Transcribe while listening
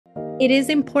it is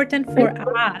important for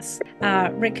us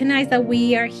recognize that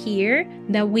we are here,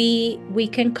 that we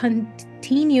can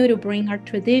continue to bring our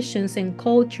traditions and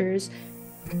cultures.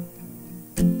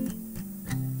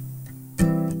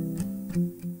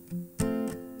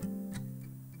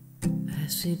 I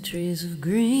see trees of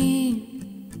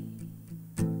green,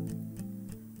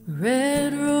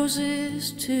 red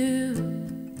roses too.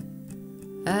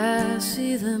 I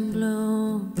see them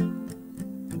bloom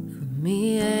for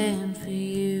me and for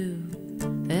you.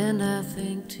 And I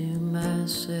think to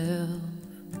myself,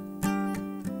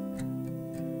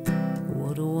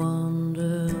 what a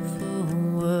wonderful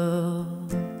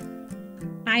world.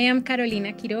 I am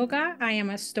Carolina Quiroga. I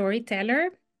am a storyteller,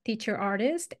 teacher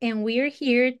artist, and we are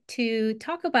here to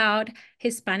talk about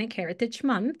Hispanic Heritage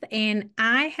Month. And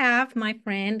I have my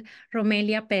friend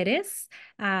Romelia Perez,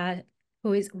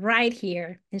 who is right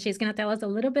here, and she's going to tell us a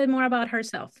little bit more about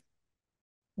herself.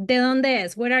 ¿De dónde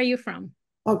es? Where are you from?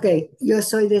 Okay, yo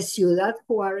soy de Ciudad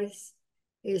Juárez.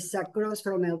 It's across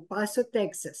from El Paso,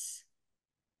 Texas.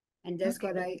 And that's Okay.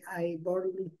 what I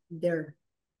born there.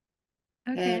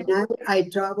 Okay. And I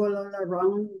travel all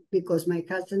around because my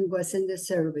cousin was in the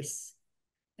service,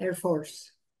 Air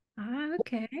Force. Ah,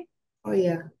 okay. Oh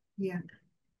yeah, yeah.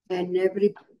 And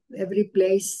every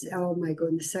place, oh my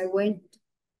goodness, I went.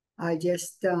 I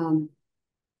just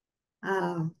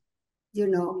you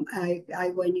know,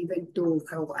 I went even to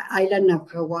Hawaii, island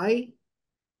of Hawaii.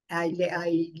 I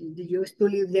used to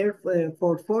live there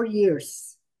for 4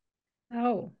 years.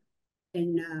 Oh.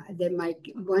 And then my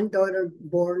one daughter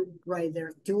born right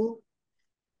there too.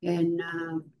 And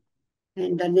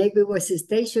the Navy was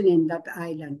stationed in that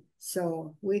island.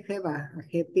 So we have a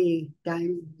happy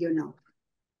time, you know,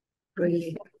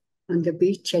 really on the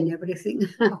beach and everything.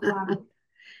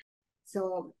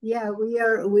 So yeah, we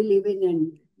living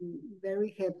in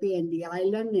very happy in the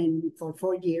island and for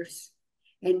 4 years.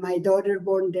 And my daughter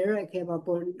born there. I have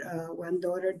one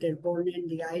daughter that born in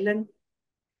the island.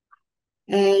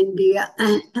 And the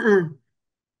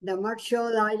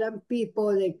Marshall Island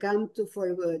people, they come to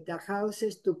for the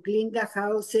houses, to clean the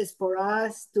houses for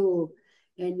us,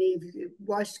 and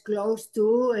wash clothes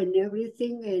too and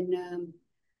everything. And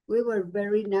we were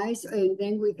very nice. And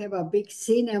then we have a big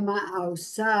cinema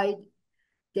outside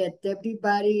that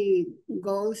everybody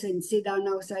goes and sit down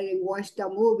outside and watch the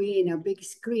movie in a big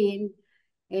screen.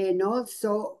 And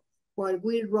also, while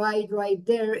we ride right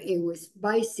there, it was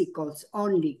bicycles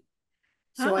only.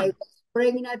 So I was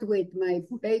pregnant with my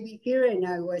baby here, and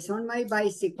I was on my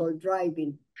bicycle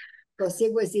driving because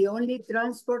it was the only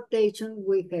transportation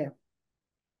we have.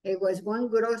 It was one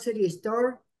grocery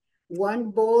store,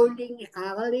 one bowling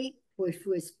alley, which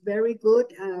was very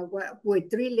good, with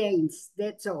 3 lanes,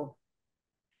 that's all.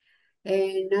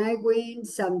 And I win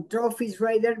some trophies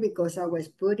right there because I was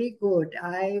pretty good.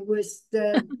 I was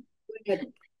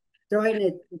throwing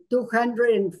it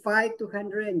 205,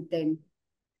 210.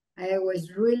 I was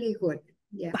really good.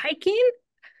 Yeah. Biking?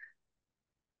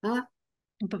 Huh?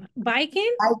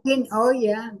 Biking? Biking? Oh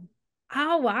yeah.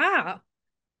 Oh, wow.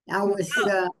 I was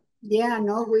yeah,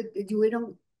 no, we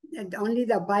don't, only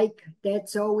the bike,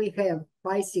 that's all we have,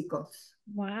 bicycles.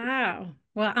 Wow.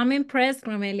 Well, I'm impressed,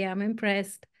 Romelia. I'm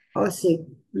impressed. Oh, see.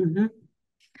 Mm-hmm.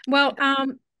 Well,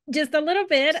 just a little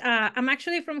bit. I'm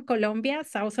actually from Colombia,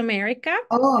 South America.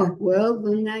 Oh, well,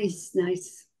 nice,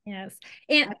 nice. Yes.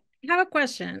 And I have a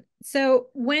question. So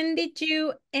when did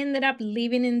you ended up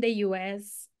living in the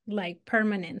US, like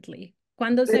permanently?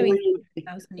 ¿Cuándo se vino a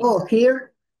Estados Unidos? Oh,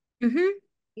 here? Mm-hmm.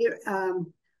 Here,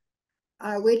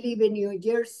 we live in New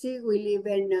Jersey. We live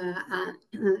in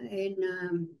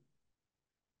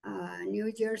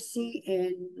New Jersey,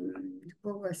 and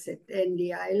what was it? In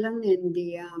the island, in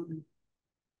the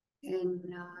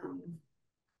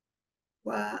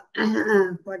what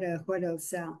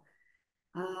else?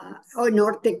 Oh,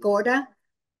 North Dakota.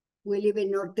 We live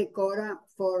in North Dakota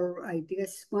for, I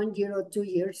guess, 1 year or 2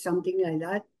 years, something like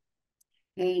that.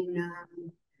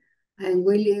 And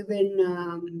we live in,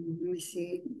 let me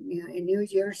see, in New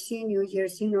Jersey,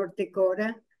 North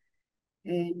Dakota.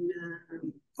 And,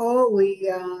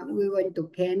 we went to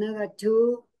Canada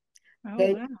too. Oh,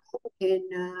 Canada, wow. And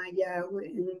yeah,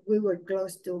 we were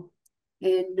close to.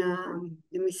 And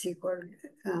let me see where.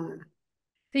 So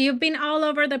you've been all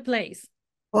over the place.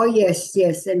 Oh, yes,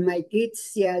 yes. And my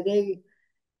kids, yeah, they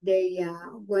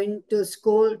went to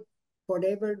school,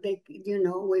 whatever they,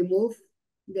 we move,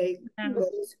 they go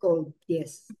to school,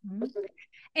 yes. Mm-hmm.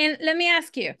 And let me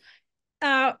ask you,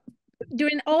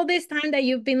 during all this time that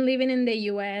you've been living in the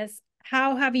US,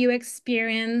 how have you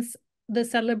experienced the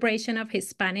celebration of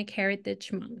Hispanic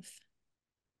Heritage Month?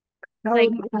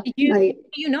 Like,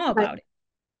 you know about it?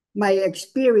 My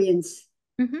experience.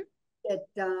 Mm-hmm. that,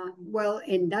 well,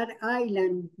 in that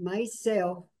island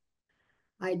myself,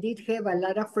 I did have a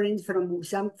lot of friends from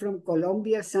some from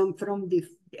Colombia, some from the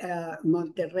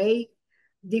Monterrey,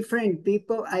 different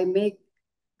people. I make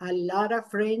a lot of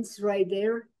friends right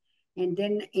there. And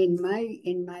then in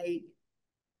my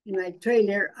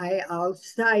trailer,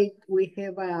 outside we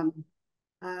have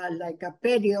like a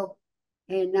patio,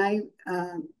 and I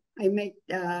make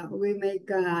we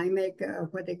make I make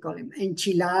what they call them,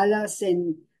 enchiladas,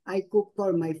 and I cook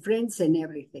for my friends and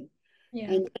everything.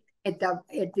 Yeah. And at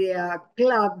the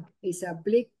club is a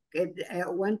big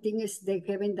one thing is they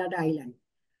have in that island.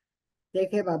 They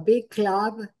have a big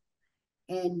club,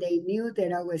 and they knew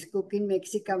that I was cooking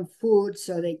Mexican food,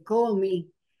 so they called me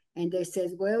and they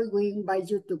said, "Well, we invite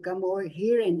you to come over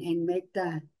here and make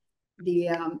the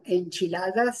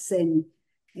enchiladas and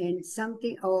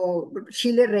something or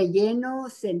chile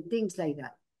rellenos and things like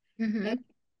that." And Mm-hmm.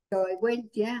 so I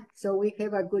went, yeah. So we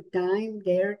have a good time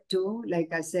there too.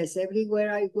 Like I says,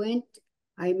 everywhere I went,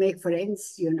 I make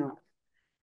friends.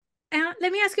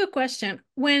 Let me ask you a question.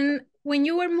 When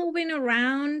you were moving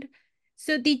around,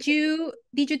 so did you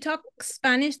talk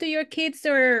Spanish to your kids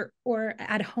or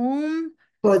at home?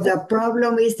 But Or, the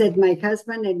problem is that my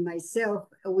husband and myself,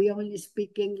 we only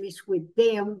speak English with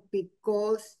them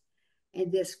because in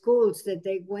the schools that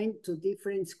they went to,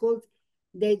 different schools,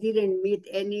 they didn't meet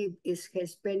any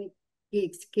Hispanic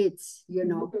kids.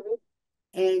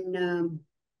 And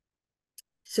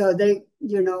so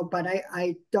but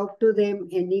I talk to them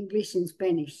in English and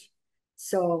Spanish.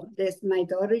 So there's my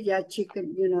daughter, yeah, she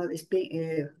can, speak.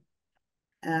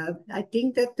 I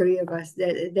think the three of us,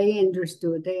 they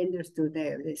understood. They understood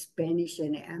the Spanish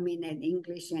and I mean and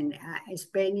English and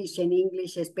Spanish and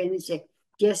English, Spanish,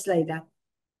 just like that.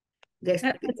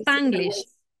 Spanglish.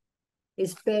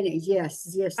 Spanish,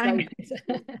 yes, like Spanglish.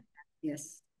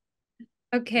 yes.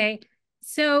 Okay.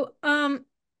 So,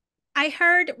 I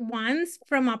heard once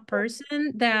from a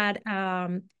person that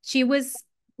she was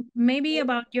maybe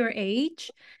about your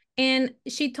age, and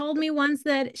she told me once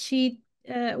that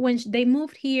they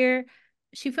moved here,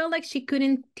 she felt like she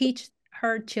couldn't teach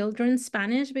her children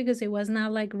Spanish because it was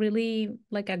not like really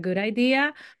like a good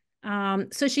idea.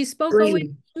 So she spoke always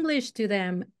Really. English to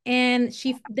them, and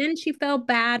she felt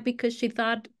bad because she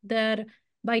thought that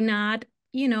by not,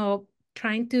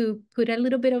 trying to put a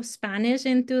little bit of Spanish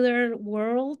into their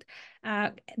world,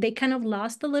 they kind of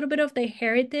lost a little bit of their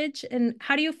heritage. And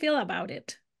how do you feel about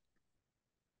it?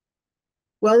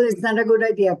 Well, it's not a good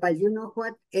idea, but you know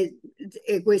what?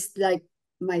 It was like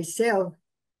myself.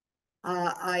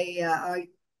 I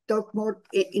talk more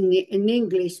in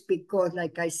English because,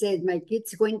 like I said, my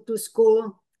kids went to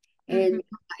school, Mhm.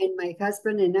 and my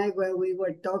husband and I, well, we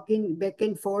were talking back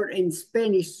and forth in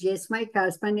Spanish. Just my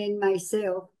husband and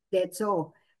myself. That's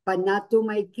all, but not to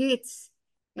my kids.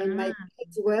 And my Ah,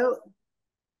 kids, well,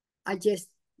 I just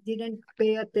didn't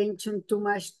pay attention too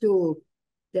much to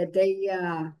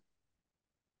that.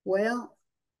 Well,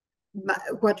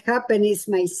 what happened is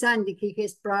my son, he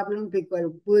has problems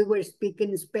because we were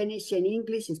speaking Spanish and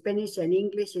English,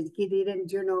 and he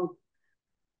didn't,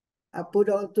 put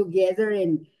all together,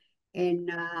 and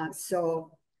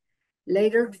so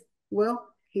later, well,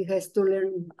 he has to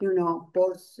learn,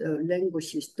 both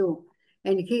languages too,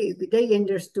 and they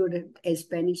understood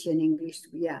Spanish and English.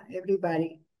 Yeah,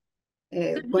 everybody.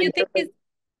 so Whenever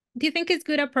do you think it's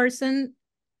good a person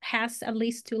has at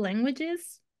least two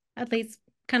languages? At least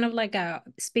kind of like a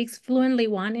speaks fluently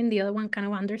one and the other one kind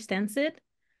of understands it?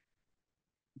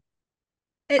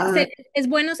 uh, ¿Es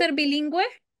bueno ser bilingüe?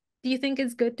 Do you think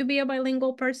it's good to be a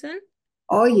bilingual person?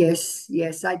 oh yes,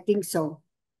 I think so.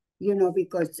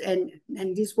 Because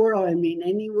and this world, I mean,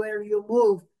 anywhere you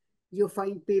move, you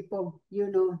find people,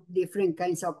 different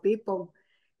kinds of people.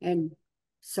 And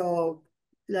so,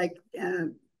 like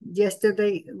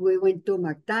yesterday, we went to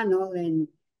McDonald's,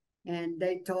 and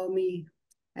they told me,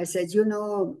 I said,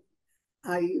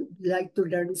 I like to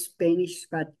learn Spanish,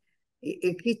 but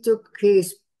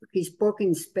he spoke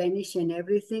in Spanish and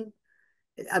everything,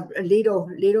 a little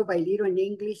by little in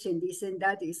English and this and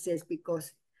that. It says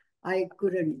because I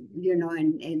couldn't,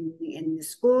 in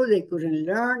school they couldn't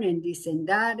learn and this and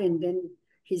that. And then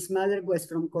his mother was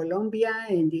from Colombia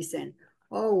and this and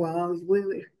oh wow,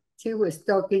 she was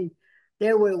talking.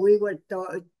 We were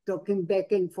talking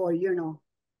back and forth,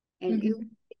 and it was Mhm.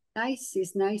 nice.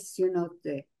 It's nice,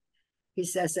 he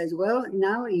says as well.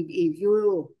 Now, if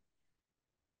you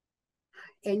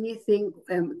anything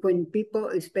when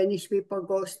Spanish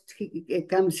people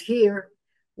comes here,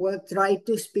 will try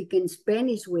to speak in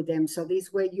Spanish with them. So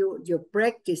this way you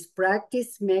practice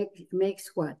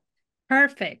makes what?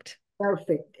 Perfect.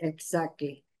 Perfect,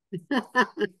 exactly.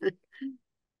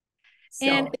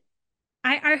 And So,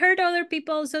 I heard other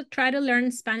people also try to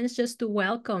learn Spanish just to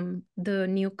welcome the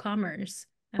newcomers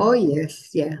oh and yes,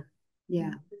 yeah,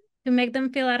 yeah. to make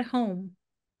them feel at home.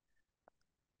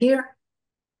 Here,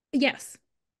 Yes.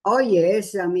 oh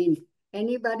yes, I mean,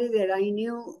 anybody that I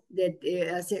knew that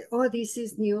I said, oh, this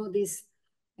is new, this,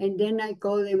 and then I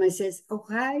call them, I says, oh,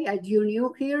 hi, are you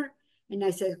new here? And I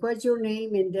said, what's your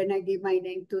name? And then I give my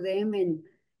name to them, and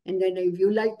then if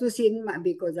you like to sit,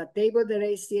 because the table that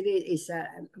I sit is a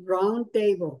round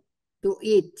table to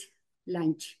eat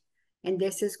lunch, and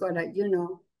this is what I,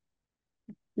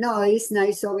 no, it's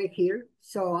nice over here,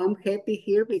 so I'm happy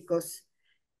here because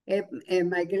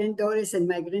my granddaughters and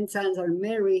my grandsons are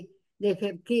married. They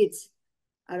have kids.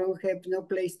 I don't have no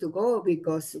place to go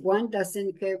because one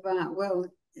doesn't have,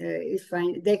 it's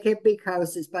fine. They have big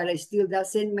houses, but it still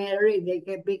doesn't matter if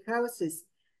they have big houses.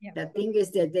 Yeah. The thing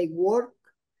is that they work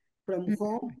from Mhm.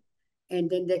 home and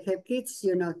then they have kids,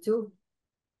 too.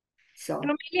 So,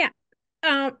 Romelia,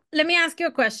 let me ask you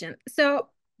a question. So,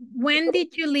 when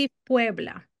did you leave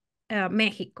Puebla,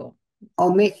 México?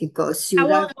 oh, Mexico, How old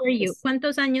Ciudad were you? Juárez.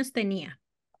 ¿Cuántos años tenía?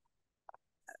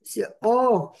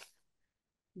 Oh,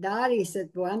 that is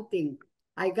one thing.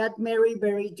 I got married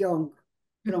very young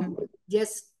from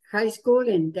just high school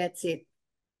and that's it.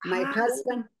 My Ah,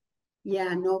 husband,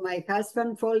 yeah, no, my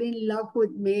husband fell in love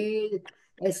with me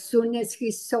as soon as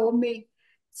he saw me.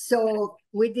 So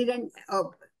we didn't,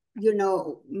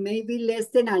 maybe less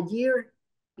than a year.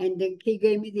 And then he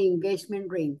gave me the engagement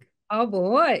ring. oh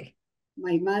boy.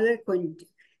 My mother, when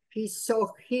he saw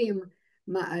him,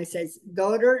 I says,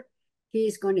 daughter,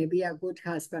 he's going to be a good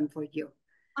husband for you.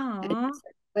 And I Aw.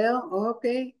 said, well,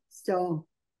 okay. So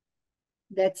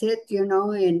that's it,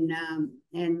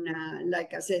 and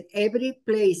like I said, every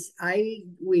place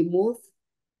we move,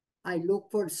 I look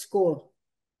for school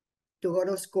to go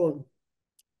to school,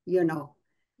 you know,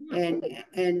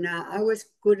 and I was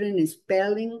good in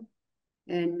spelling,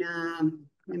 and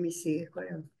let me see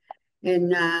what else.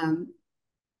 And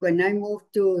when I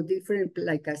moved to different,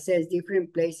 like I said,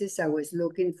 different places, I was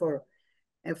looking for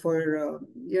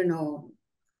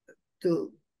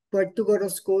to where to go to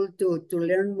school to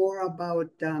learn more about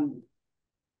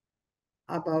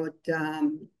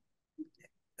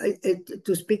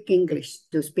to speak English,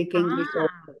 Ah. also,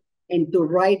 and to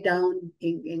write down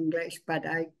in English. But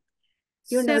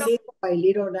So, little by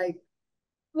little, I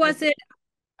was it,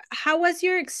 how was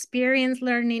your experience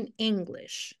learning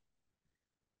English?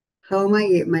 how my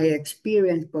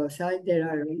experience was. That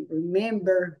I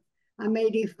remember. I'm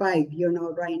 85,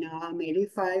 right now. I'm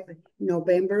 85.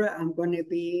 November, I'm going to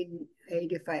be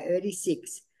 85,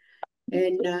 86.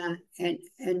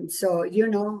 And so,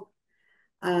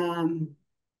 um,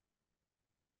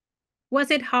 Was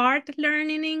it hard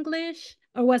learning English,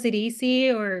 or was it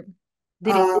easy, or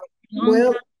did it uh, take a long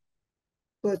well, time?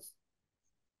 but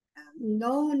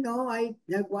no, I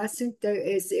wasn't there.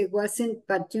 It wasn't,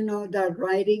 but the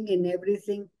writing and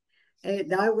everything,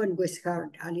 that one was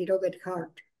hard, a little bit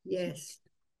hard. Yes,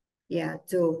 yeah,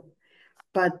 too.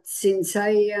 But since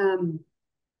I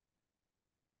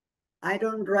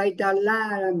don't write a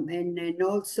lot, and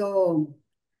also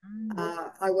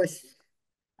Mm. I was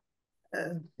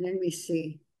let me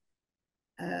see,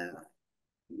 uh,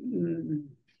 mm,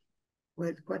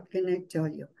 what can I tell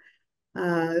you?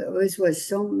 This was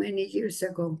so many years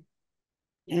ago.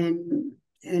 And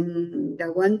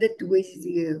the one that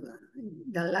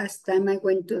the last time I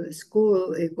went to the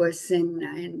school, it was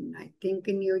in I think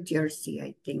in New Jersey,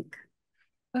 I think.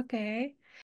 Okay.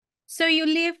 So you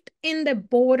lived in the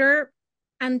border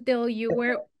until you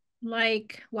were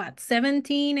like what,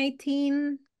 17,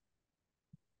 18?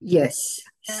 Yes,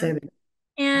 Yeah. 7. Uh,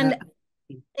 And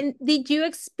and did you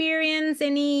experience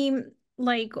any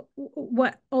like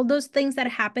what all those things that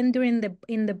happened during the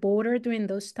in the border during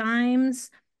those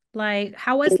times? Like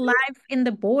how was life in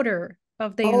the border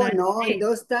of the oh United no, in States?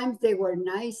 those times they were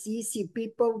nice, easy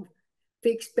people,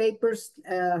 fixed papers,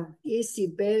 easy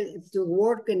to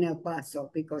work in El Paso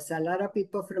because a lot of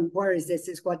people from Juarez, this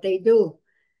is what they do.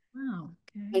 Wow,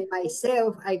 okay. And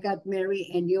myself, I got married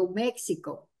in New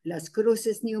Mexico, Las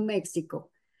Cruces, New Mexico.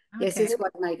 This Okay. is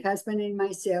what my husband and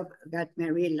myself got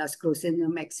married in Las Cruces,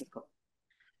 New Mexico.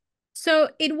 So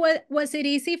it was it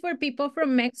easy for people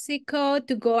from Mexico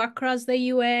to go across the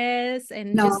US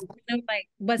and No, just kind of like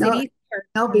was it no, easy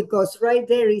no, or because right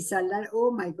there is a lot.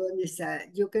 Oh my goodness,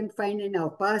 you can find in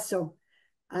El Paso.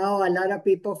 Oh, a lot of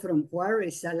people from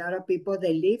Juarez, a lot of people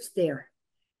that lives there,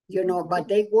 but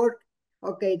they work.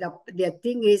 Okay, the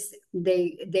thing is,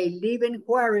 they live in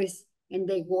Juarez and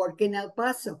they work in El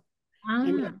Paso.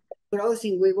 And ah,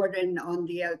 crossing, we were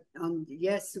on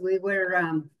yes, we were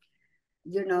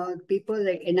people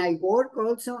and I work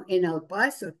also in El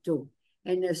Paso too.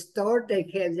 In a store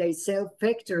they sell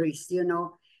factories,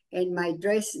 and my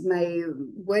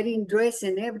wedding dress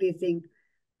and everything.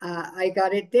 I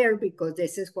got it there because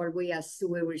this is what we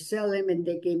were selling, and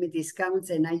they gave me discounts.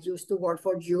 And I used to work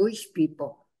for Jewish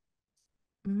people.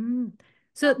 Mm.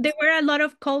 So there were a lot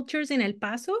of cultures in El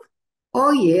Paso?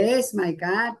 Oh yes, my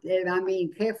God! I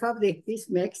mean, half of the is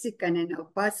Mexican, and El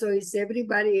Paso is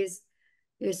everybody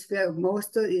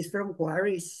most of is from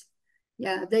Juarez.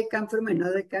 Yeah, they come from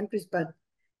another countries, but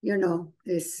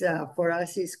it's for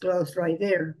us it's close right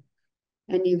there.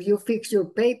 And if you fix your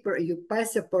your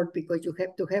passport, because you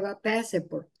have to have a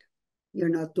passport,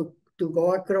 to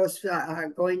go across,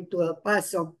 going to El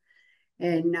Paso.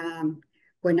 And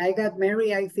when I got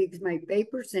married, I fixed my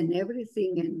papers and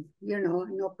everything, and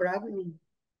no problem.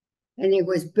 And it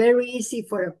was very easy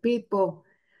for people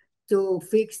to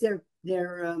fix to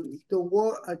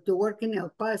work in El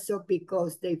Paso,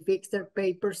 because they fix their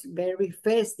papers very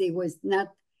fast. It was not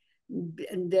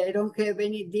They don't have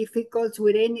any difficulties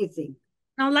with anything.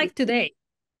 Not like today.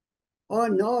 Oh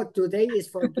no, today is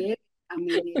forget. I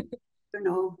mean,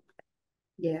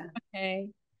 yeah. Okay.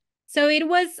 So it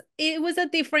was a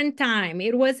different time.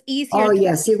 It was easier Oh to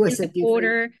yes, it cross was a the different.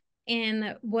 border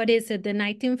in, what is it, the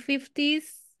 1950s,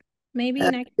 maybe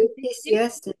 50s, 1960s?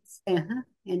 yes,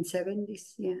 and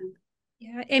 70s, yeah.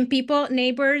 Yeah, and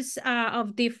neighbors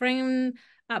of different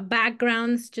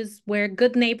backgrounds just were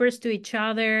good neighbors to each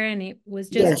other, and it was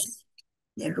just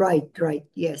Yes, right, right,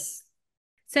 yes.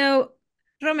 so.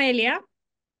 Romelia,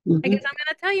 I guess Mhm, I'm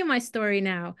gonna tell you my story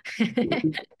now.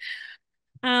 mhm.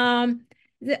 Um,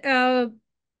 the,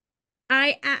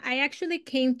 I actually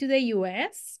came to the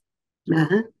US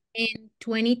Uh-huh. in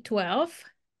 2012.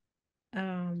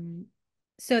 Um,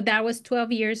 so that was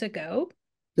 12 years ago.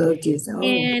 Gorgeous. Oh,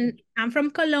 And I'm from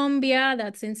Colombia,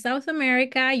 that's in South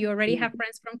America. You already have mhm.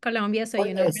 friends from Colombia, so Oh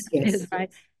you know where yes, that is, yes, right?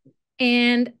 yes.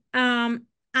 And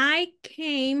I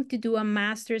came to do a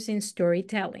master's in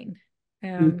storytelling,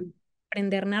 Mhm.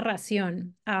 aprender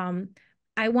narración.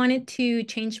 I wanted to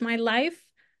change my life.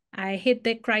 I hit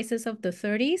the crisis of the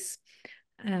 30s.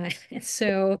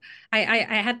 So I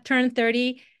had turned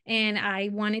 30 and I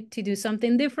wanted to do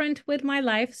something different with my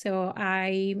life. So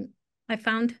I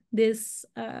found this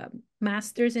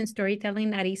master's in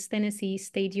storytelling at East Tennessee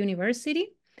State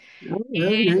University. Oh,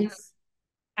 very nice.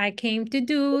 I came to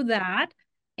do that,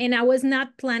 and I was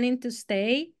not planning to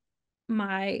stay.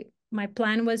 My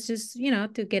plan was just,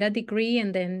 to get a degree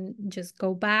and then just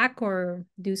go back or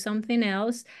do something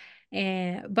else.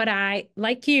 But I,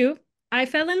 like you, I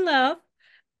fell in love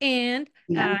and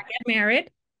Yeah. get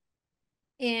married,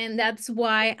 and that's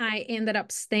why I ended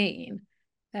up staying.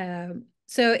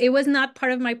 So it was not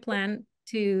part of my plan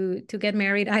to get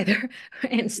married either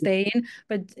and stay in.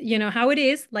 But you know how it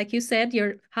is. Like you said,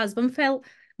 your husband fell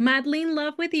madly in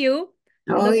love with you.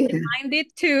 Oh Looks like yeah. mine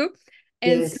did too.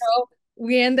 And so Yes.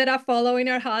 we ended up following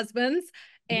our husbands.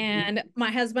 Mhm. And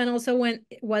my husband also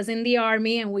was in the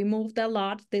army, and we moved a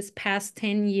lot this past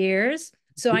 10 years.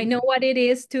 So I know what it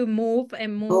is to move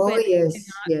and move, Oh and yes,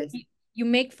 yes. you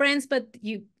make friends, but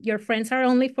your friends are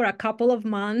only for a couple of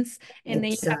months, and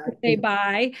then you have to say Exactly.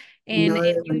 bye, and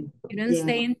Another you, one. you don't Yeah.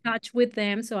 stay in touch with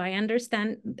them. So I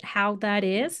understand how that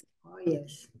is. Oh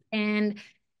yes. And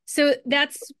so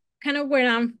that's kind of where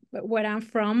I'm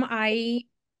from.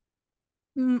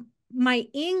 My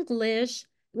English,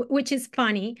 which is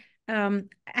funny.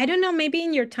 I don't know, maybe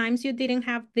in your times you didn't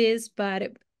have this,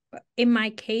 but in my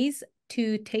case,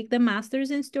 to take the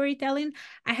master's in storytelling,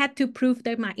 I had to prove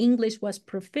that my English was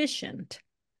proficient,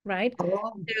 right?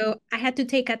 Oh. So I had to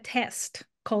take a test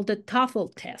called the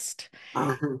TOEFL test.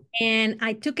 Uh-huh. And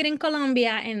I took it in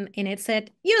Colombia, and it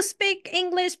said, you speak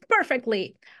English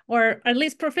perfectly, or at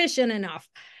least proficient enough.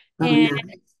 Oh And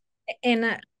nice.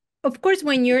 and of course,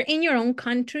 when you're in your own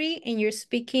country and you're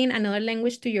speaking another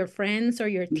language to your friends or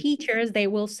your teachers, they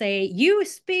will say, you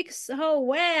speak so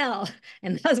well.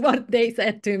 And that's what they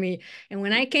said to me. And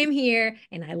when I came here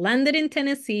and I landed in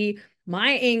Tennessee,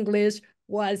 my English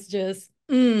was just,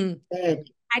 Bad.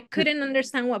 I couldn't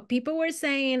understand what people were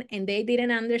saying, and they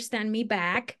didn't understand me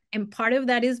back. And part of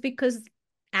that is because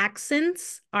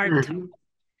accents are tough.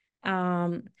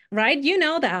 Uh-huh. Right? You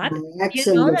know that. My You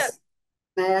accent know that. is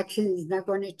my accent is not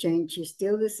going to change. It's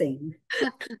still the same.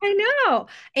 I know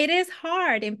it is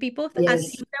hard, and people Yes.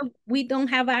 assume that we don't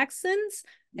have accents,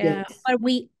 Yes. but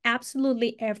we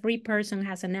absolutely, every person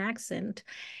has an accent.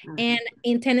 And Uh-huh.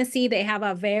 in Tennessee, they have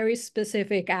a very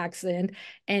specific accent,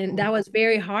 and that was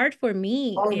very hard for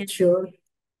me. Oh, And sure.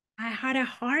 I had a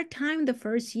hard time the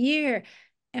first year.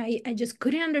 I just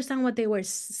couldn't understand what they were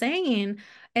saying.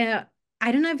 Uh,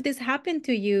 I don't know if this happened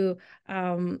to you,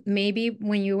 maybe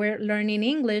when you were learning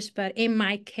English, but in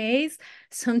my case,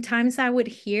 sometimes I would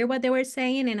hear what they were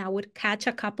saying and I would catch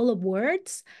a couple of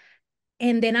words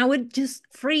and then I would just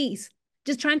freeze,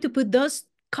 just trying to put those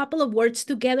couple of words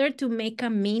together to make a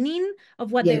meaning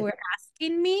of what they Yes. were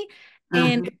asking me.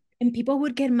 And Uh-huh. and people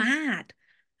would get mad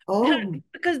Oh,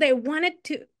 because they wanted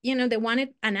to, they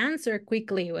wanted an answer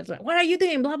quickly. It was like, what are you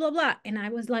doing? Blah, blah, blah. And I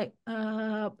was like,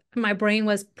 my brain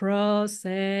was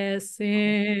processing.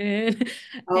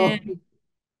 And oh,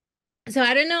 so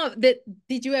I don't know that,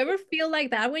 did you ever feel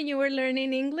like that when you were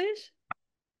learning English?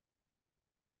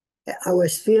 I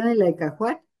was feeling like a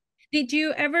what? Did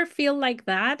you ever feel like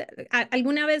that?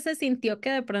 ¿Alguna vez se sintió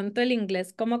que de pronto el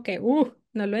inglés como que, no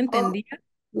lo Oh, entendía?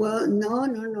 well, no,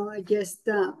 no, no. I just,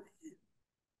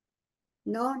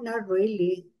 no, not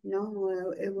really.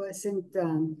 No, it wasn't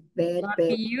bad, Lucky bad,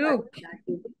 but you.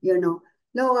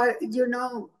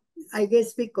 no, I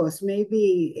guess because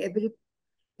maybe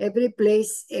every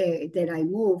place that I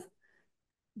move,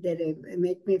 that it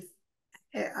make me,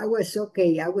 I was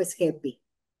okay. I was happy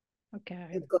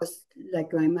Okay. because,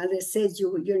 like my mother says,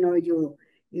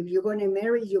 if you're gonna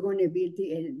marry, you're gonna be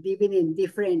living in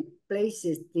different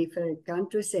places, different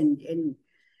countries, and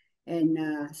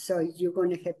so you're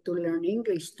going to have to learn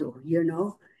English too.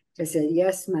 I said,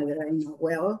 yes, mother, I know.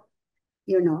 Well,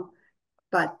 you know,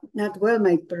 but not well.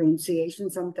 My pronunciation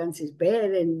sometimes is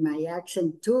bad and my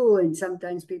accent too. And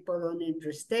sometimes people don't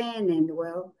understand. And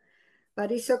well,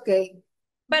 but it's okay.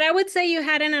 But I would say you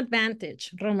had an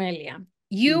advantage, Romelia.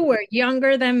 You Mhm. were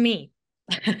younger than me.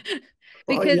 Oh,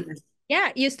 Because, yes.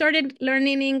 yeah, you started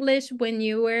learning English when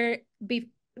you were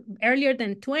earlier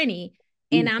than 20.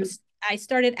 And Mhm. I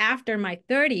started after my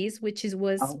 30s, which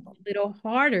was Oh, a little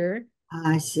harder.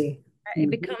 I see. It Mhm.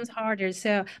 becomes harder.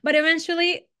 So, but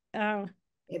eventually,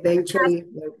 Eventually,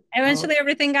 oh, eventually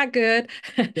everything got good.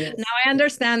 Now yes. I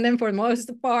understand them for the most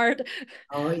part.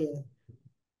 Oh, yeah.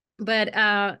 But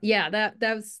yeah,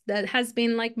 that has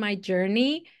been like my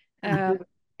journey. uh Uh-huh.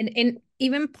 and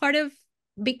even part of,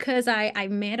 because I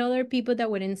met other people that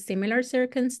were in similar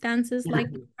circumstances like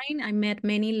Uh-huh. mine. I met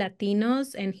many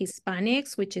Latinos and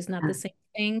Hispanics, which is not the same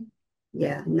thing.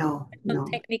 Yeah, no, Some no.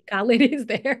 technicalities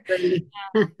there. Really.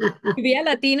 To be a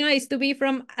Latino is to be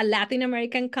from a Latin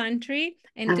American country,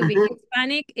 and to be Uh-huh.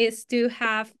 Hispanic is to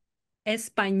have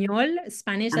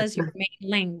Spanish as your Uh-huh. main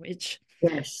language.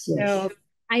 Yes, yes. So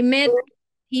I met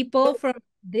people from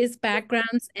these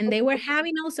backgrounds, and they were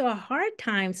having also a hard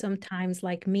time sometimes,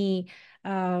 like me,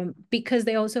 because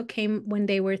they also came when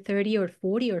they were 30 or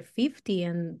 40 or 50,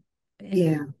 and,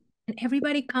 Yeah, and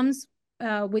everybody comes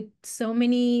with so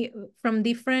many from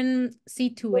different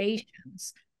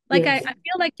situations. Like I yes.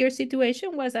 feel like your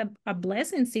situation was a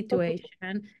blessing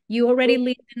situation. You already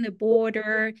lived in the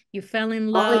border, you fell in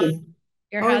Oh, love, yeah.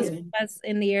 your Oh, husband yeah. was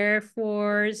in the Air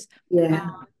Force. Yeah,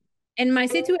 And my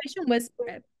situation was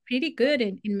pretty good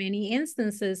in many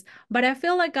instances, but I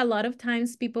feel like a lot of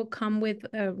times people come with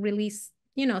really,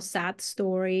 sad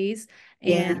stories,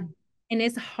 and yeah.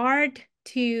 it's hard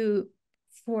to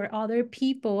for other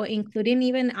people, including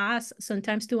even us,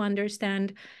 sometimes to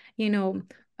understand, you know,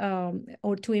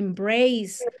 or to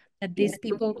embrace that Yeah. these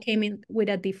people came in with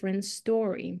a different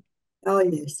story, Oh,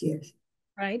 yes, yes.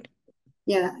 right?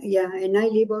 Yeah, yeah. And I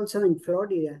live also in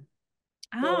Florida.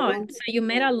 For Oh, one, so you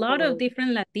met yeah, a lot of for,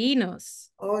 different Latinos.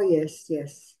 oh, yes,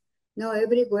 yes. No,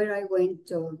 everywhere I went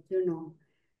to.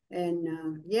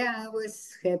 And yeah, I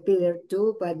was happy there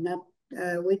too, but not,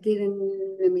 we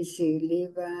didn't, let me see,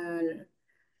 live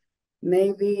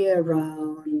maybe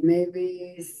around,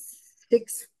 maybe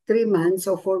 3 months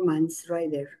or 4 months right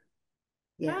there.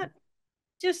 Yeah, Uh,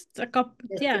 just a couple,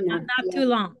 just yeah, enough. not Yeah. too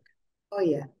long. Oh,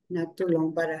 yeah, not too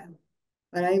long, but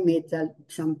I met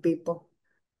some people,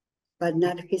 but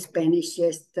not Hispanic,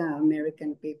 just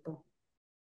American people.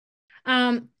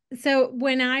 So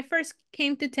when I first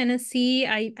came to Tennessee,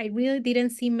 I really didn't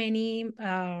see many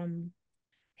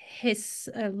his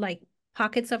like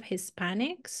pockets of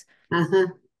Hispanics. Uh-huh.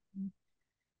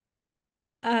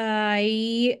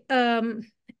 I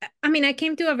I mean, I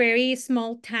came to a very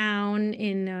small town,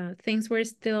 and things were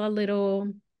still a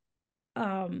little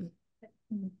um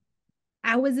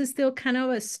I was still kind of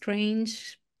a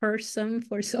strange person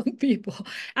for some people.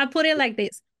 I put it like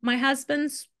this. My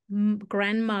husband's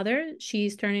grandmother,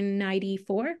 she's turning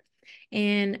 94.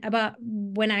 And about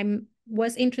when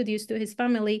was introduced to his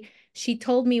family, she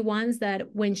told me once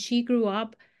that when she grew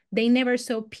up, they never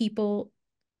saw people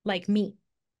like me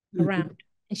Mhm. around.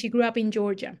 And she grew up in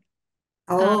Georgia.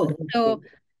 Oh, okay. So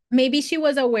maybe she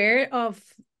was aware of,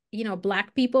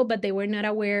 Black people, but they were not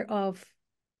aware of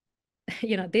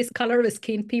this color of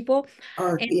skin people.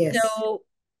 Oh, And yes. so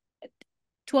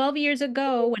 12 years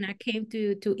ago, when I came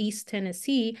to East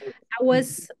Tennessee, I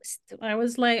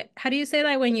was like, how do you say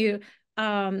that when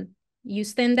um you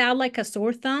stand out like a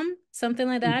sore thumb, something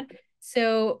like that?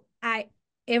 So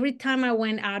every time I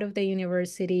went out of the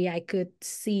university, I could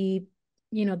see,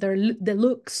 the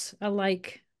looks are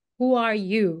like, who are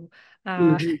you?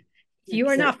 Mm-hmm. You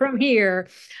are not Exactly. from here.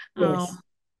 Um, Yes.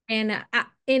 and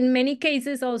in many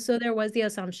cases, also, there was the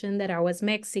assumption that I was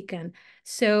Mexican.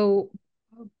 So,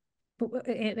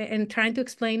 and trying to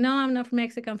explain, no, I'm not from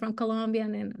Mexico, I'm from Colombia,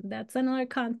 and that's another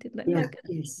continent, Yeah. like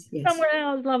Yes. Yes. somewhere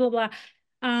else, blah, blah, blah.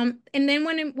 And then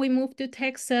when we moved to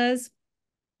Texas,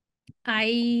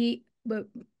 I but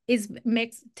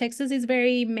Texas is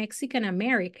very Mexican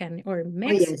American or Oh,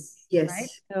 Mexican, yes. right?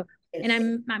 Yes. So, and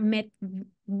Yes. I met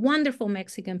wonderful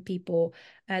Mexican people.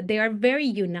 They are very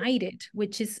united,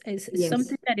 which is Yes.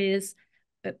 something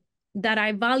uh, that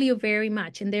I value very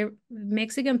much. And they're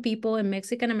Mexican people and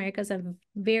Mexican Americans have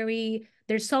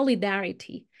their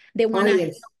solidarity. They Oh, want to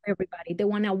help yes. everybody. They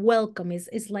want to welcome.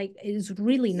 It's like it's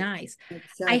really Yes. nice.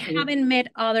 I Exactly. haven't met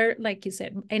other, like you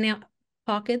said, any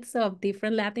pockets of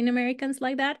different Latin Americans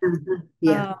like that. Uh-huh.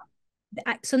 Yeah.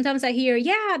 Uh, Sometimes I hear,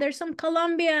 yeah, there's some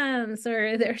Colombians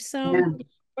or there's some Yeah.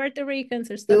 Puerto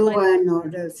Ricans or stuff like Cuban or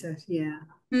those, yeah.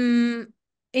 that.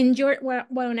 In Georgia,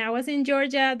 when I was in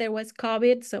Georgia, there was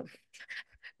COVID, so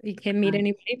you can meet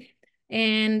anybody.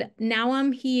 And now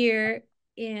I'm here,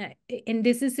 and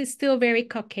this is still very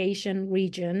Caucasian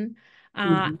region.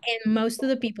 Mm-hmm. And most of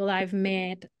the people I've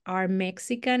met are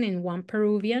Mexican and one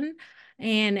Peruvian,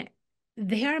 and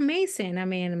they are amazing. I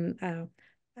mean,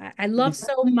 I love Yeah.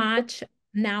 so much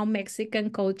now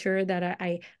Mexican culture that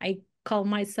I call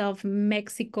myself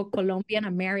Mexico Colombian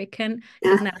American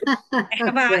because now I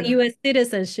have a Okay. U.S.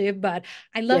 citizenship, but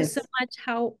I love so Yes. much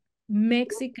how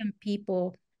Mexican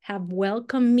people have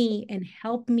welcomed me and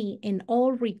helped me in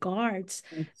all regards,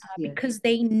 Yes. Yes. because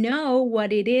they know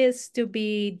what it is to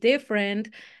be different,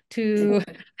 to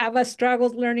have a struggle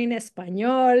learning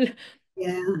Espanol,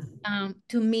 Yeah.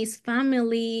 to miss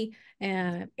family.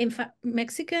 In fact,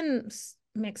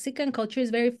 Mexican culture is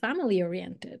very family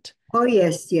oriented, Oh,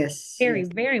 yes. Yes. very, Yes.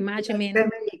 very much. I Like mean,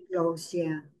 family close.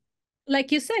 Yeah.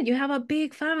 like you said, you have a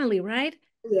big family, right?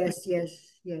 Yes.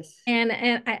 Yes. Yes. And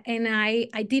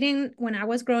I didn't, when I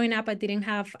was growing up, I didn't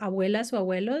have abuelas or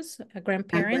abuelos,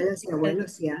 grandparents, Abuelas y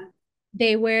because abuelos. Yeah.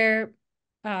 they were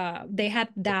they had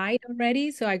died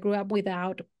already. So I grew up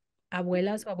without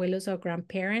abuelas or abuelos or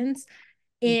grandparents.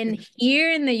 And Okay.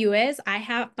 here in the US, I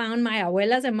have found my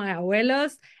abuelas and my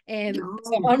abuelos, and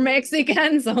some Oh. are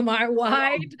Mexican, some are Oh.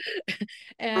 white.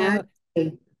 Uh,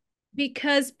 Okay.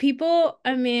 because people,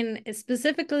 I mean,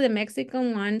 specifically the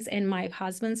Mexican ones and my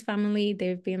husband's family,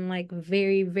 they've been like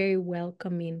very, very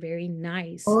welcoming, very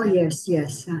nice. Oh, yes.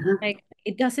 Yes. Uh-huh. Like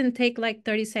it doesn't take like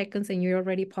 30 seconds and you're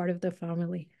already part of the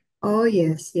family. Oh,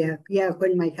 yes. Yeah. Yeah.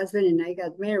 When my husband and I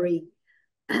got married,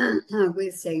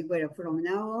 we say, well, from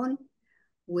now on,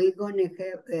 we're going to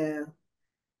have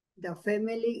the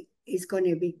family is going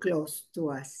to be close to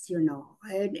us, and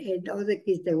all the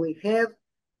kids that we have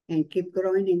and keep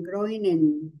growing and growing.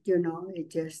 And, it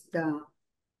just,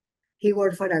 he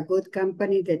worked for a good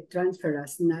company that transferred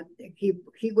us. Not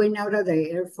he went out of the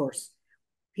Air Force.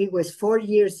 He was 4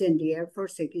 years in the Air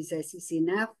Force, and he says it's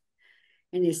enough.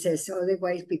 And he says,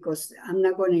 otherwise, because I'm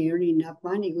not going to earn enough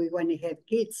money, we want to have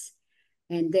kids.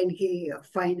 And then he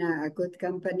find a good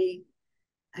company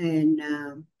and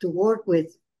to work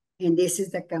with. And this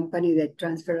is the company that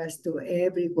transfer us to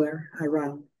everywhere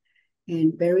around.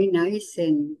 And very nice.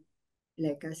 And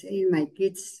like I say, my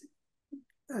kids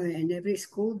in every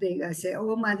school, I say,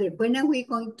 oh, mother, when are we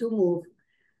going to move?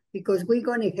 Because we're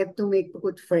going to have to make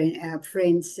good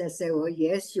friends. I say, oh,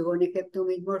 yes, you're going to have to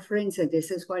make more friends. And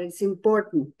this is what is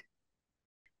important.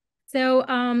 So,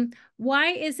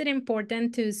 why is it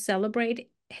important to celebrate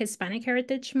Hispanic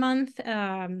Heritage Month?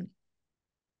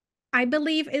 I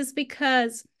believe is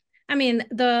because, I mean,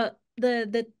 the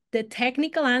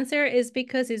technical answer is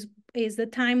because is the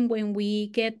time when we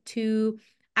get to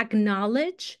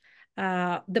acknowledge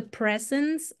the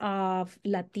presence of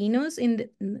Latinos in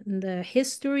the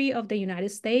history of the United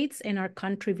States and our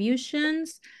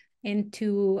contributions, and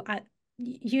to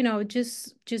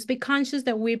just be conscious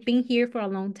that we've been here for a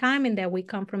long time and that we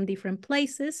come from different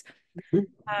places.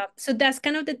 So that's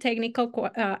kind of the technical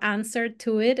answer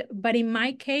to it. But in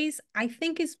my case, I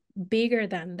think it's bigger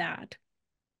than that.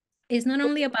 It's not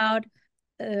only about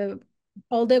uh,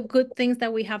 all the good things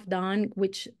that we have done,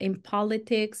 which in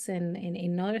politics and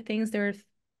in other things, there are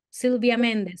Sylvia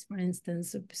Mendez, for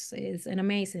instance, is an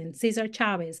amazing. Cesar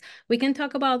Chavez. We can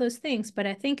talk about those things, but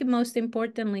I think most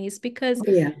importantly is because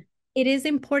Yeah. it is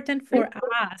important for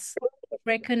us to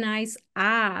recognize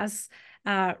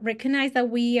recognize that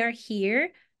we are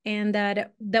here and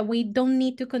that we don't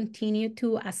need to continue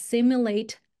to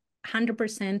assimilate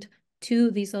 100%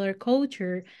 to this other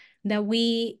culture, that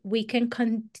we can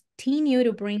continue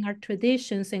to bring our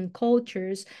traditions and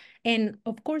cultures and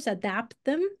of course adapt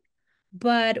them,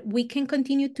 but we can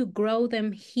continue to grow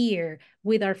them here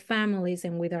with our families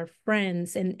and with our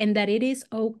friends, and that it is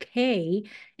okay,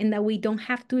 and that we don't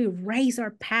have to erase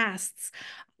our pasts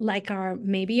like our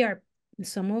maybe our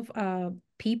some of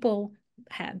people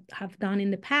have done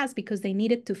in the past because they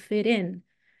needed to fit in.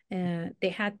 They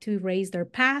had to erase their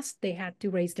past, they had to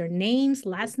erase their names,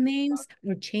 last names,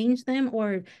 or change them,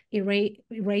 or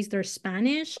erase their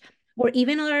Spanish or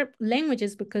even other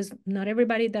languages, because not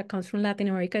everybody that comes from Latin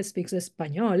America speaks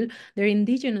Espanol. There are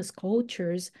indigenous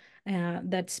cultures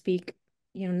that speak,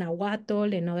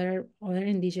 Nahuatl and other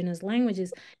indigenous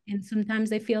languages, and sometimes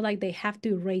they feel like they have to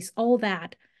erase all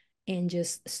that and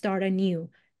just start anew.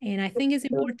 And I think it's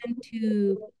important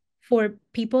for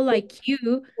people like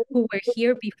you who were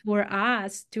here before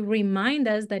us to remind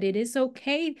us that it is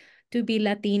okay to be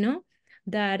Latino,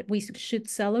 that we should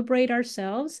celebrate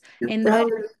ourselves, and that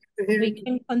Probably. we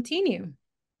can continue.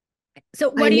 So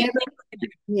I what do you never,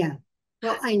 think? yeah.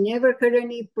 Well, I never heard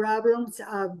any problems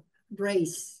of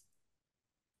race.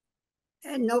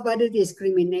 And nobody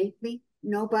discriminate me.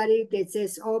 Nobody that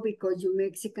says, oh, because you're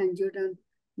Mexican, you don't.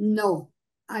 No.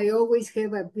 I always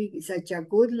have such a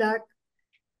good luck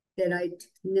that I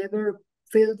never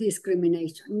feel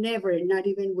discrimination. Never, not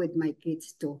even with my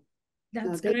kids too. No,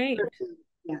 That's they great.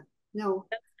 yeah. No.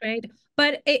 That's great.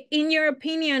 But in your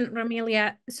opinion,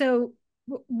 Romelia, so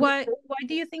why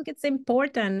do you think it's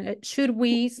important? Should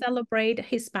we celebrate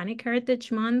Hispanic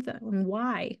Heritage Month, and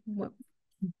why?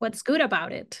 What's good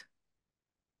about it?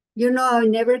 I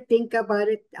never think about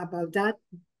that.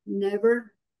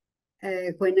 Never.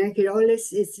 When I hear all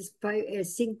this,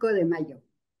 it's Cinco de Mayo.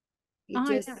 It Oh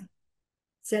yeah, just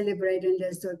celebrating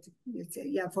this.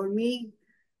 Yeah, for me,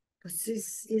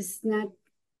 it's not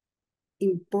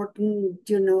important,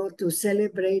 to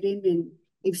celebrating. And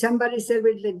if somebody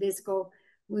celebrates, let's go.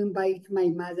 We invite my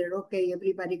mother. Okay,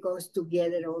 everybody goes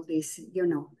together. All this.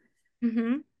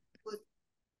 mm-hmm. But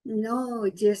no,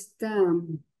 just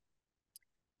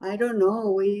I don't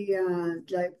know. We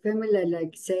like family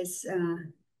like says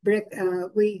break.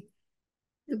 We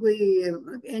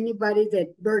anybody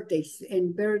that birthdays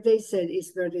and birthdays said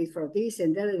it's birthday for this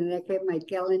and that, and I have my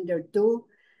calendar too.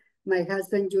 My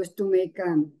husband used to make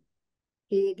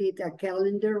he did a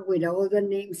calendar with all the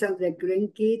names of the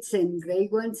grandkids and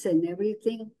great ones and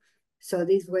everything. So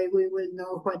this way we will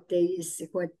know what day is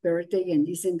what birthday and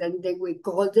this and that. Then we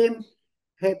call them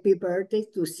happy birthday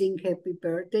to sing happy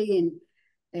birthday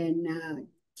and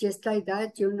just like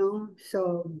that.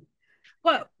 So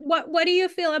What do you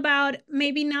feel about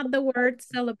maybe not the word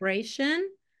celebration,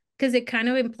 because it kind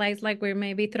of implies like we're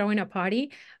maybe throwing a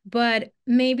party, but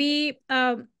maybe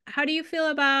how do you feel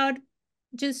about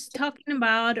just talking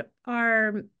about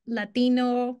our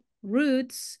Latino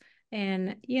roots,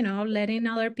 and letting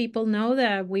other people know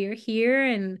that we're here,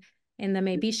 and that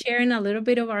maybe sharing a little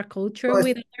bit of our culture was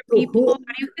with other to people? How who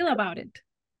do you feel about it?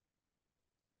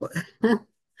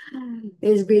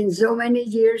 it's been so many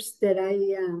years that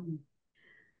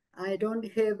I don't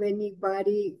have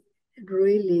anybody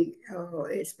really,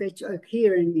 especially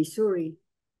here in Missouri.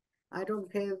 I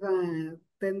don't have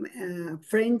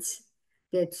friends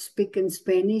that speak in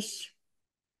Spanish.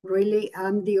 Really,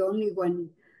 I'm the only one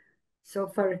so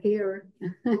far here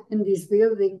in this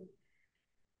building,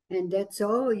 and that's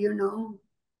all.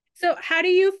 So how do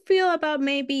you feel about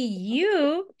maybe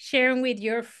you sharing with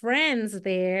your friends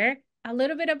there a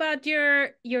little bit about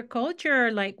your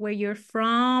culture, like where you're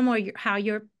from, or how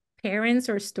your parents,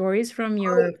 or stories from Oh,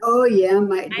 your oh yeah,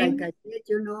 like time? I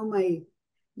said,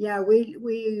 yeah, we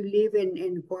live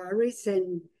in Juarez,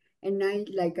 and I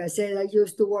like I said, I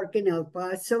used to work in El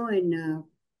Paso in a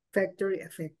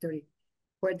factory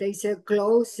where they sell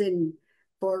clothes and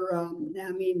for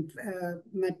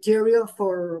material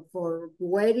for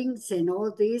weddings and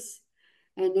all this.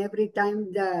 And every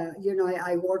time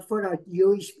I work for a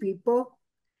Jewish people,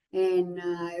 and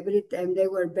every time they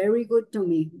were very good to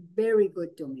me, very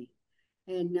good to me.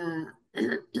 And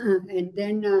and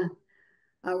then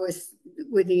I was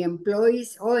with the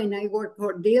employees. Oh, and I work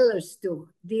for dealers too.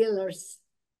 Dealers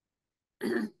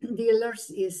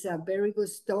is a very good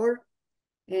store,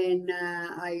 and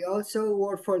I also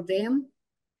work for them.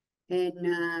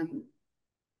 And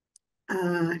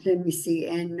let me see,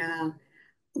 and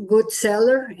good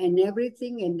seller and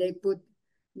everything, and they put,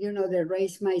 they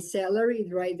raised my salary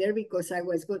right there because I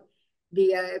was good.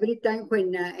 Every time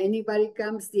when anybody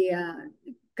comes, the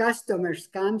customers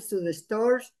comes to the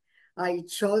stores, I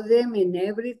show them and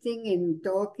everything and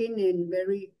talking and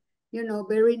very,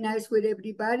 very nice with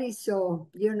everybody. So,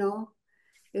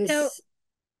 So,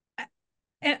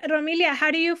 it's Romilia,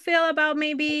 how do you feel about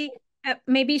maybe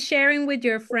sharing with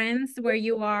your friends where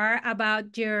you are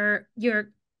about the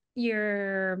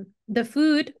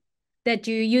food that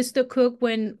you used to cook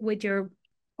when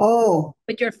oh,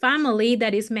 with your family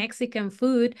that is Mexican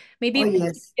food? oh Maybe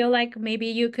yes. feel like maybe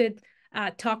you could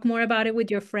talk more about it with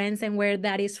your friends and where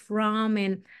that is from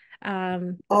and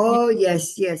Oh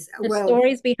yes, yes. the Well,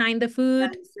 stories behind the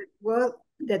food.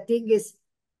 the thing is,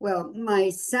 well, my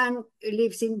son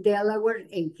lives in Delaware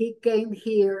and he came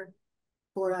here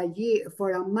for a year,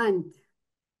 for a month,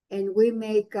 and we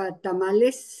make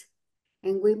tamales,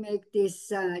 and we make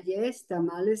this, yes,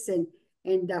 tamales, and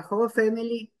the whole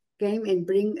family came and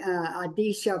bring a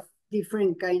dish of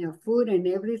different kind of food and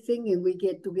everything, and we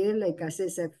get together, like I said,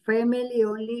 a family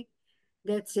only.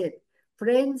 That's it.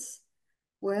 Friends,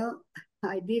 well,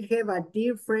 I did have a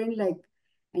dear friend, like,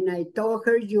 and I told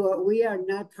her, we are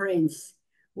not friends,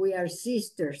 we are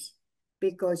sisters,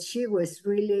 because she was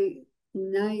really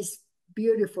nice,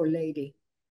 beautiful lady.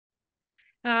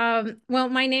 Well,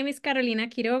 my name is Carolina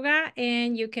Quiroga,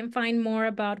 and you can find more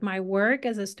about my work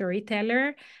as a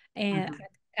storyteller at Uh-huh.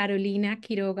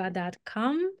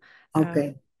 carolinaquiroga.com. Uh,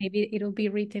 Okay, Maybe it'll be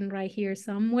written right here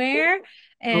somewhere.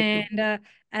 okay. And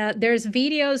there's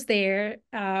videos there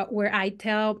where I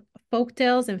tell folk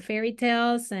tales and fairy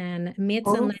tales and myths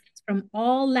and Oh, legends from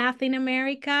all Latin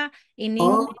America in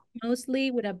English, oh,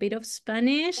 mostly with a bit of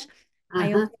Spanish.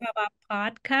 I uh-huh. also have a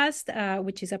podcast,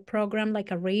 which is a program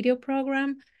like a radio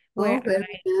program Oh, where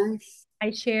very nice.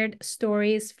 I shared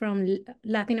stories from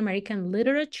Latin American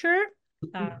literature,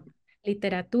 uh,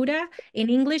 literatura in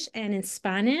English and in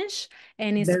Spanish,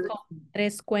 and it's Very called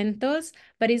Tres Cuentos,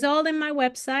 but it's all in my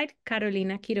website,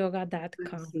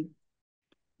 carolinaquiroga.com. nice.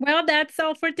 Well, that's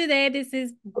all for today. Okay,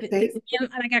 It's been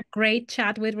like a great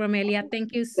chat with Romelia.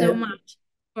 Thank you so very, much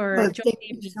for well, thank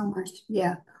joining you me. so much.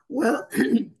 Yeah, well,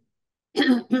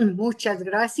 muchas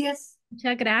gracias.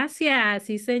 Muchas gracias.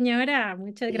 Sí, señora.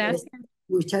 Muchas Yes, gracias.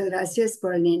 muchas gracias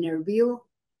for an interview.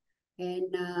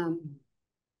 And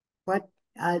what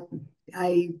I,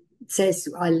 I says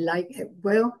I like,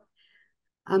 well,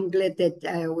 I'm glad that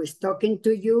I was talking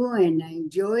to you and I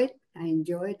enjoyed. I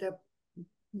enjoyed, I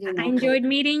for enjoyed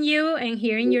meeting you and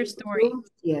hearing your story. you.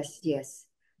 Yes, yes.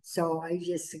 So I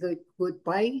just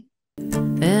goodbye.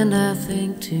 And I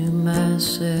think to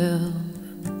myself,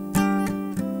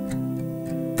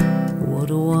 what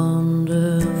a wonder